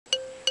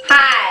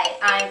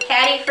I'm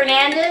Patty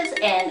Fernandez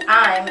and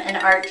I'm an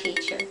art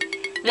teacher.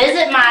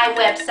 Visit my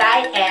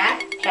website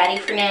at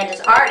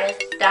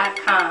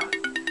pattyfernandezartist.com.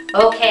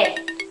 Okay,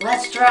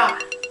 let's draw.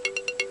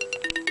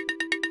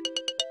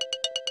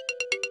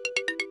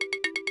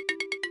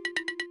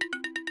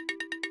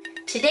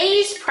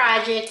 Today's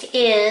project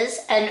is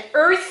an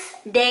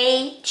Earth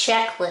Day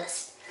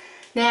checklist.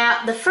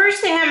 Now, the first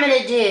thing I'm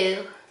going to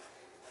do,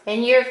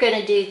 and you're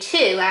going to do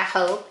too, I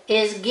hope,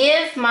 is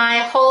give my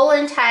whole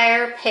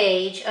entire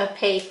page of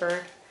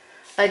paper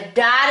a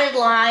dotted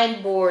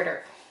line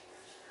border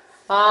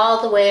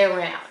all the way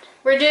around.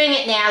 We're doing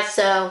it now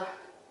so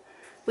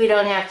we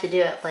don't have to do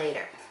it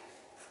later.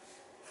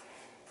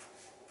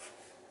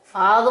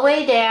 All the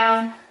way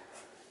down,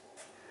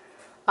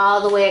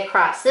 all the way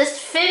across. This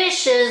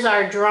finishes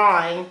our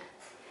drawing,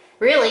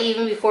 really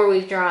even before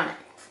we've drawn it.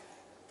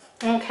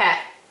 Okay.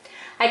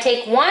 I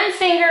take one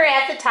finger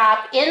at the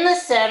top in the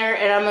center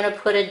and I'm going to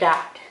put a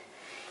dot.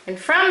 And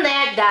from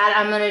that dot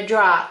I'm going to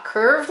draw a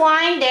curved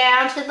line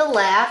down to the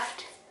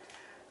left,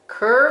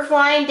 curved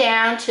line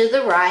down to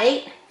the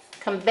right,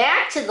 come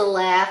back to the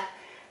left,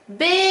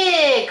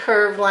 big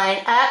curved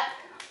line up,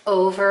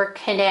 over,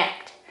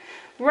 connect.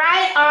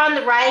 Right on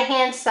the right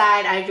hand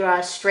side I draw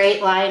a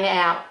straight line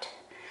out.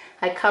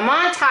 I come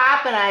on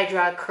top and I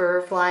draw a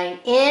curved line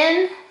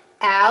in,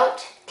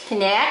 out,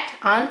 connect,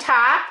 on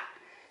top.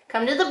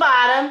 Come to the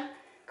bottom,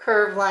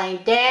 curved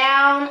line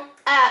down,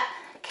 up,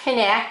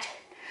 connect,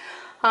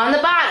 on the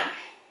bottom.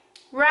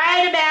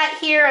 Right about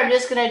here, I'm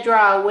just going to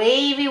draw a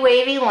wavy,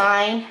 wavy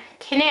line,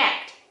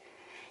 connect.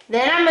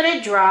 Then I'm going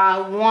to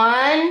draw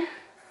 1,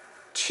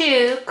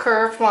 2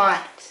 curved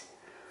lines.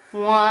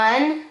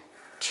 1,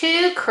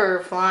 2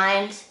 curved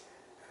lines,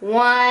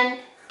 1,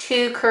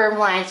 2 curved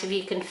lines if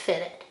you can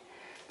fit it.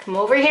 Come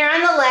over here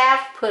on the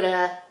left, put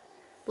a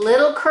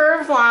little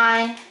curved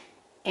line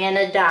and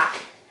a dot.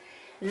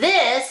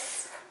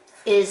 This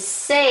is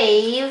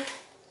Save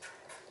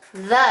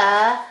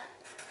the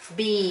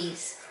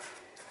Bees.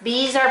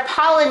 Bees are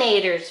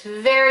pollinators,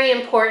 very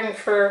important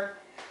for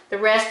the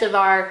rest of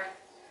our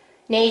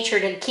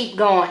nature to keep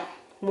going.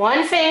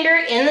 One finger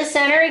in the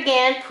center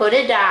again, put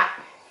a dot.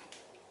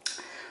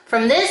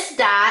 From this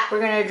dot, we're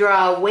going to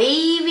draw a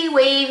wavy,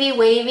 wavy,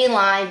 wavy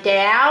line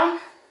down,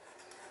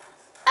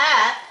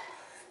 up,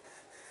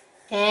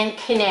 and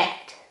connect.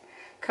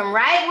 Come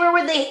right where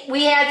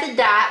we had the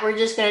dot, we're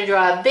just going to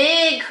draw a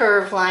big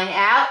curved line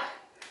out,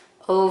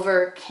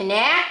 over,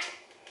 connect,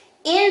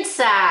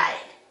 inside,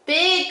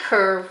 big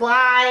curved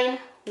line,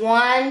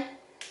 1,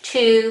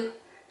 2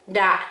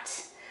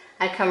 dots.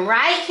 I come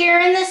right here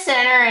in the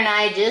center and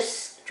I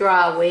just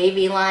draw a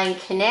wavy line,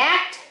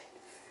 connect,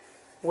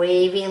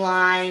 wavy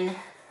line,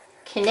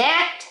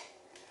 connect,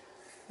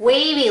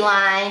 wavy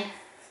line,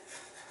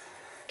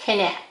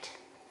 connect.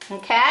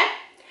 Okay?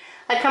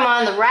 I come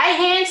on the right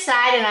hand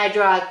side and I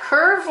draw a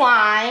curved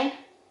line,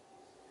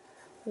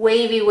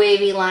 wavy,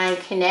 wavy line,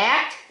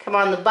 connect. Come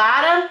on the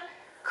bottom,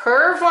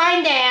 curved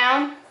line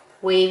down,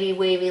 wavy,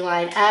 wavy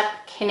line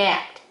up,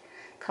 connect.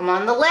 Come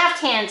on the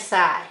left hand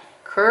side,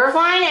 curved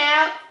line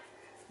out,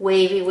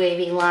 wavy,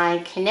 wavy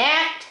line,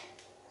 connect.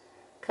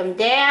 Come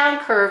down,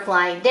 curved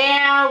line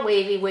down,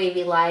 wavy,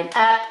 wavy line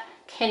up,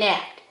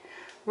 connect.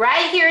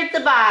 Right here at the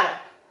bottom,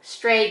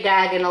 straight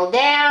diagonal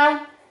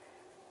down,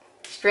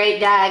 straight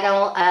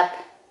diagonal up,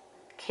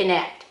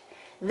 connect.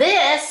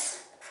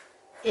 This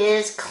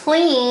is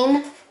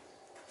Clean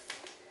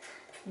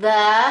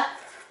the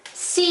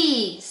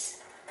Seas.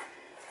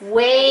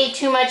 Way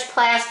too much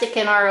plastic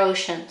in our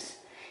oceans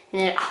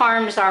and it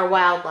harms our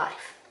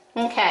wildlife.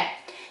 Okay,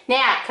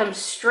 now come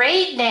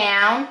straight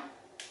down,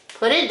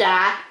 put a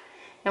dot,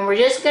 and we're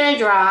just going to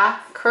draw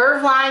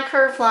curved line,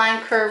 curved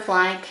line, curved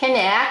line,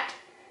 connect.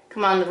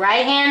 Come on the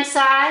right hand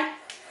side,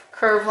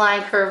 curved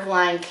line,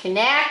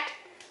 connect.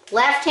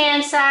 Left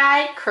hand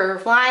side,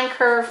 curved line,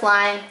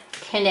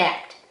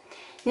 connect.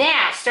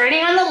 Now,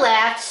 starting on the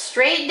left,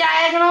 straight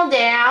diagonal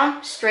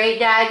down,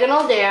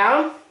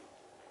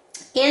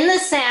 in the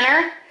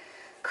center,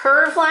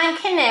 curved line,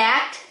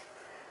 connect,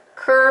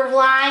 curved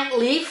line,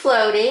 leave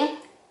floating,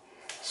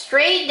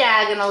 straight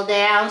diagonal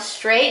down,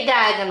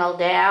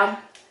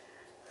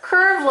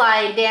 curved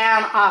line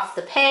down off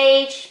the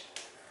page,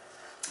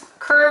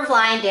 curved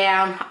line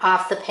down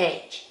off the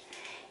page.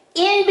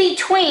 In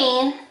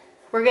between,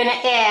 we're going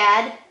to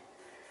add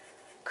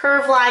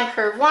curved line,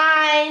 curved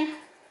line,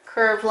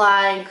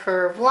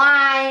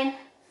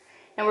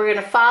 and we're going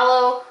to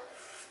follow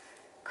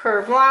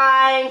curved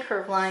line,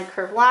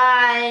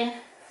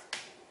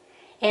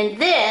 and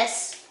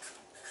this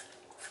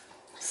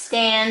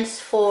stands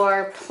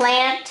for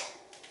Plant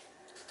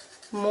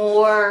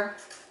More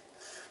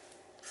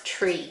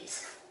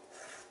Trees.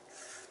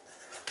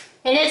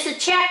 And it's a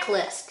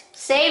checklist.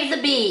 Save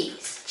the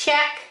bees,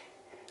 check.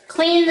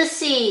 Clean the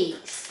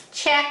seas,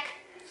 check.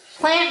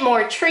 Plant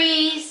more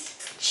trees,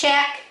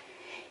 check.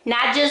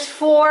 Not just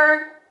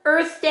for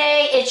Earth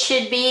Day, it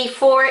should be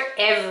for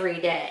every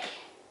day.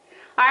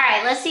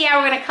 Alright, let's see how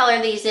we're going to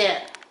color these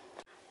in.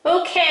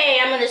 Okay,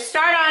 I'm going to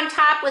start on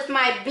top with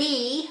my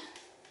bee.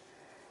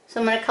 So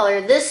I'm going to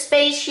color this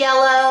space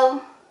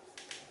yellow,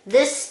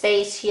 this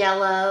space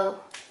yellow,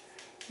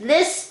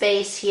 this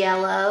space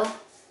yellow,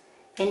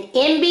 and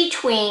in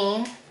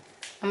between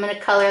I'm going to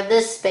color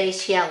this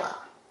space yellow.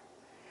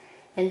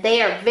 And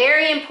they are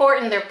very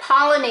important. They're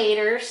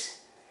pollinators,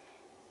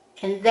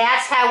 and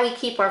that's how we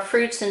keep our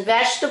fruits and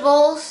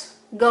vegetables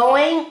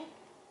going,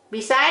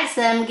 besides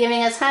them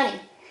giving us honey.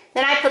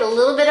 Then I put a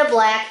little bit of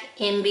black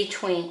in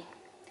between.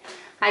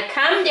 I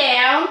come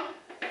down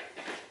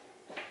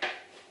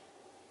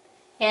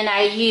and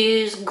I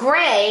use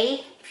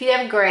gray, if you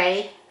have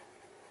gray,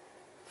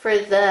 for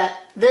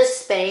this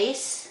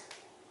space.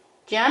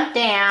 Jump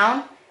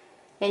down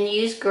and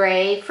use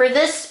gray for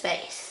this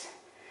space.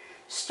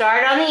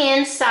 Start on the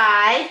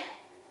inside.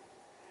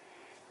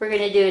 We're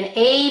going to do an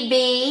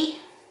AB,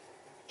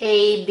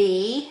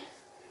 AB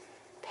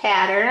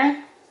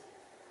pattern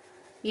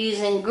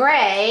using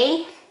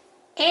gray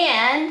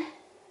and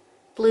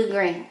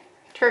blue-green,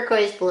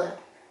 turquoise blue,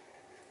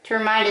 to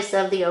remind us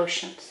of the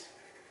oceans.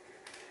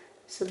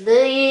 So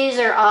these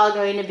are all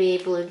going to be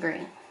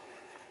blue-green.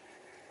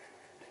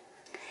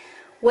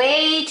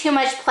 Way too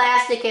much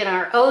plastic in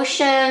our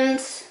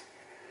oceans.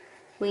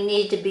 We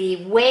need to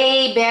be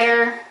way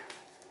better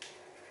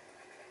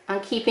on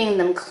keeping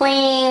them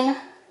clean.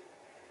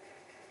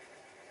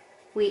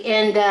 We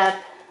end up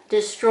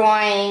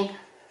destroying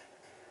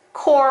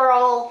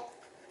coral.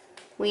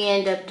 We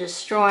end up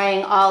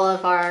destroying all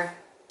of our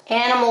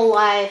animal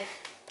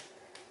life.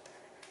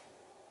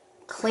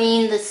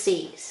 Clean the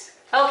seas.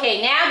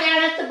 Okay, now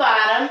down at the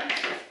bottom,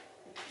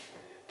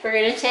 we're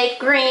going to take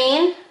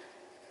green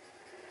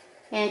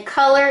and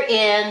color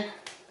in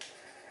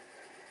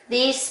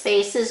these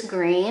spaces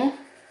green.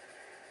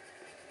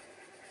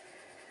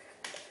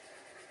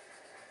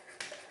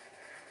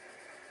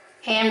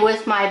 And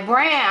with my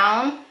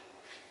brown,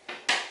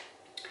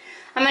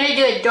 I'm going to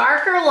do a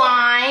darker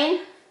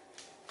line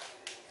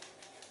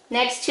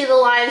next to the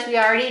lines we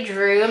already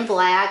drew in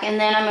black, and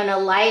then I'm going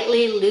to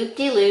lightly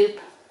loop-de-loop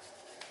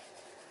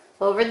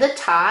over the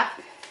top.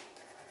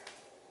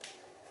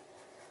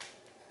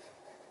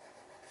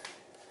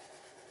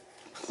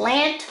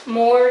 Plant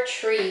more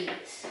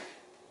trees.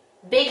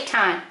 Big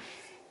time.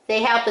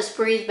 They help us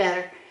breathe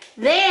better.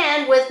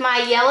 Then with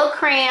my yellow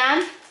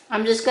crayon,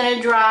 I'm just going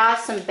to draw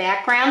some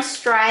background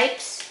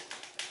stripes.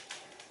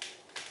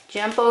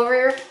 Jump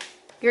over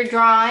your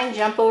drawing,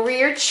 jump over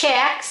your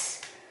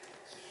checks.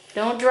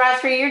 Don't draw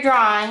through your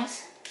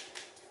drawings.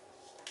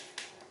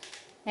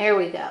 There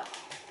we go.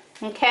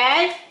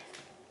 Okay?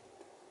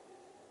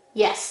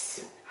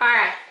 Yes. All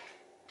right.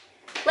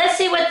 Let's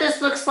see what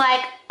this looks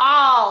like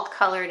all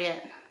colored in.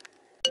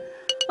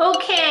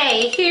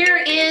 Okay, here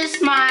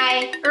is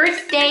my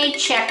Earth Day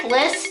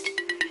checklist.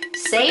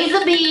 Save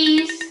the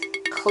bees,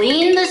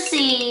 clean the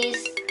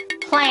seas,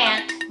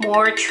 plant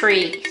more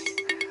trees.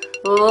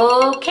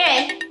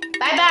 Okay,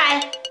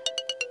 bye-bye.